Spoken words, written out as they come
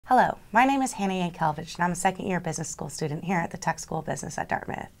Hello, my name is Hannah Yankelevich, and I'm a second-year business school student here at the Tech School of Business at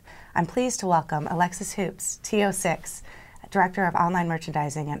Dartmouth. I'm pleased to welcome Alexis T'06, Director of Online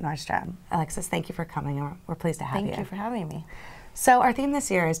Merchandising at Nordstrom. Alexis, thank you for coming. We're pleased to have you. Thank you for having me. So our theme this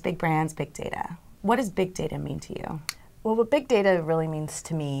year is Big Brands, Big Data. What does big data mean to you? Well, what big data really means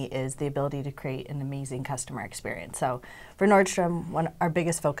to me is the ability to create an amazing customer experience. So for Nordstrom, our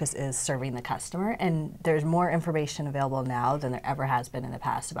biggest focus is serving the customer, and there's more information available now than there ever has been in the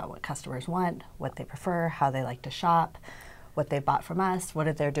past about what customers want, what they prefer, how they like to shop, what they bought from us,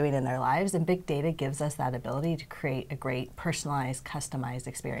 what they're doing in their lives, and big data gives us that ability to create a great personalized, customized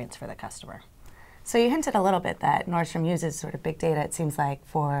experience for the customer. So you hinted a little bit that Nordstrom uses sort of big data, it seems like,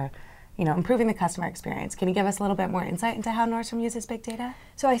 for improving the customer experience. Can you give us a little bit more insight into how Nordstrom uses big data?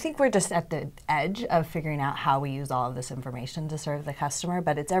 So I think we're just at the edge of figuring out how we use all of this information to serve the customer,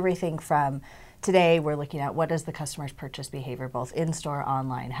 but it's everything from today we're looking at what is the customer's purchase behavior, both in-store,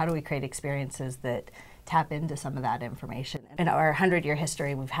 online. How do we create experiences that tap into some of that information? In our 100-year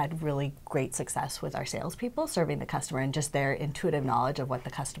history, we've had really great success with our salespeople serving the customer and just their intuitive knowledge of what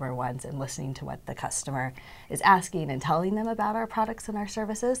the customer wants and listening to what the customer is asking and telling them about our products and our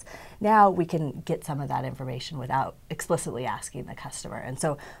services. Now we can get some of that information without explicitly asking the customer. And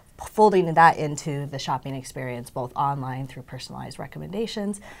so folding that into the shopping experience, both online through personalized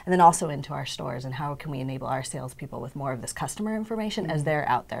recommendations, and then also into our stores, and how can we enable our salespeople with more of this customer information as they're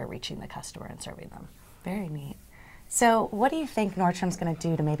out there reaching the customer and serving them. Very neat. So what do you think Nordstrom's going to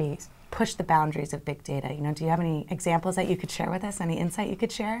do to maybe push the boundaries of big data? Do you have any examples that you could share with us? Any insight you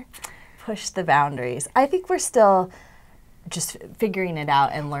could share? Push the boundaries. I think we're still just figuring it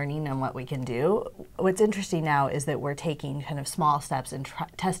out and learning on what we can do. What's interesting now is that we're taking kind of small steps and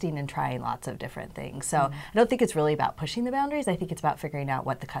testing and trying lots of different things. So I don't think it's really about pushing the boundaries. I think it's about figuring out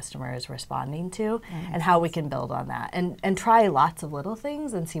what the customer is responding to and how we can build on that. And try lots of little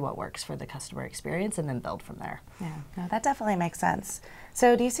things and see what works for the customer experience and then build from there. Yeah, no, that definitely makes sense.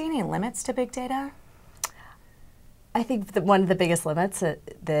 So do you see any limits to big data? I think that one of the biggest limits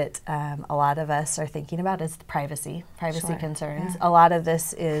that a lot of us are thinking about is privacy Sure. concerns. Yeah. A lot of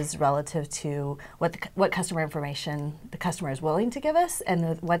this is relative to what customer information the customer is willing to give us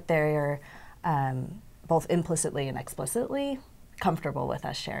and what they're both implicitly and explicitly comfortable with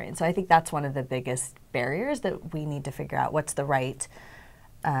us sharing. So I think that's one of the biggest barriers that we need to figure out what's the right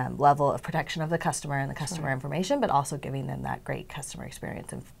level of protection of the customer and the customer Sure. information, but also giving them that great customer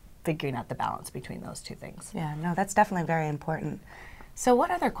experience and figuring out the balance between those two things. Yeah, no, that's definitely very important. So what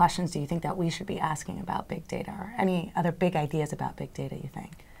other questions do you think that we should be asking about big data, or any other big ideas about big data you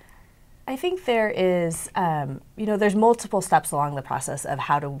think? I think there is, there's multiple steps along the process of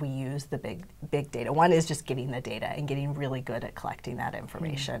how do we use the big data. One is just getting the data and getting really good at collecting that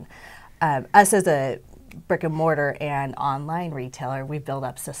information. Us as a brick and mortar and online retailer, we've built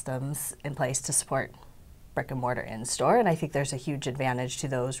up systems in place to support brick and mortar in store, and I think there's a huge advantage to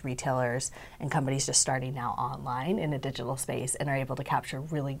those retailers and companies just starting now online in a digital space and are able to capture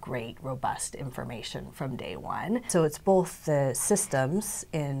really great, robust information from day one. So it's both the systems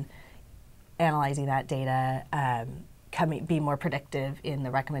in analyzing that data, be more predictive in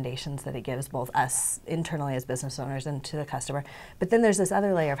the recommendations that it gives both us internally as business owners and to the customer. But then there's this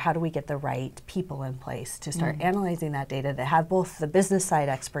other layer of how do we get the right people in place to start analyzing that data that have both the business side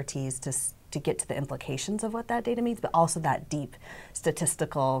expertise to get to the implications of what that data means, but also that deep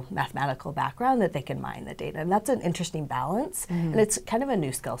statistical, mathematical background that they can mine the data. And that's an interesting balance, and it's kind of a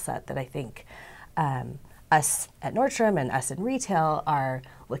new skill set that I think us at Nordstrom and us in retail are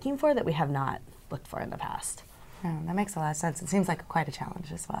looking for that we have not looked for in the past. Oh, that makes a lot of sense. It seems like quite a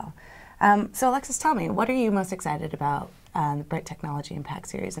challenge as well. So Alexis, tell me, what are you most excited about the Brit Technology Impact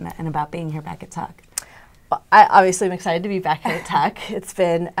Series and about being here back at Tuck? Well, I obviously am excited to be back here at Tuck. It's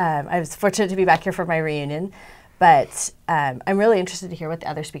been, I was fortunate to be back here for my reunion, but I'm really interested to hear what the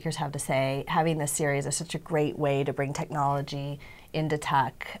other speakers have to say. Having this series is such a great way to bring technology into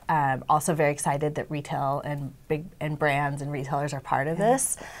Tuck. Also very excited that retail and brands and retailers are part of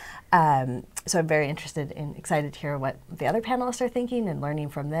this. So I'm very interested and excited to hear what the other panelists are thinking and learning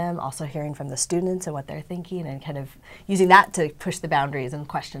from them, also hearing from the students and what they're thinking and kind of using that to push the boundaries and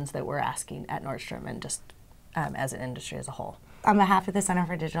questions that we're asking at Nordstrom and just as an industry as a whole. On behalf of the Center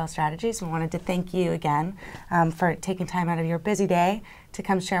for Digital Strategies, we wanted to thank you again for taking time out of your busy day to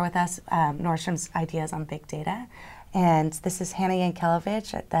come share with us Nordstrom's ideas on big data. And this is Hannah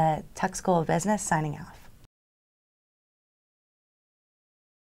Yankelevich at the Tech School of Business signing off.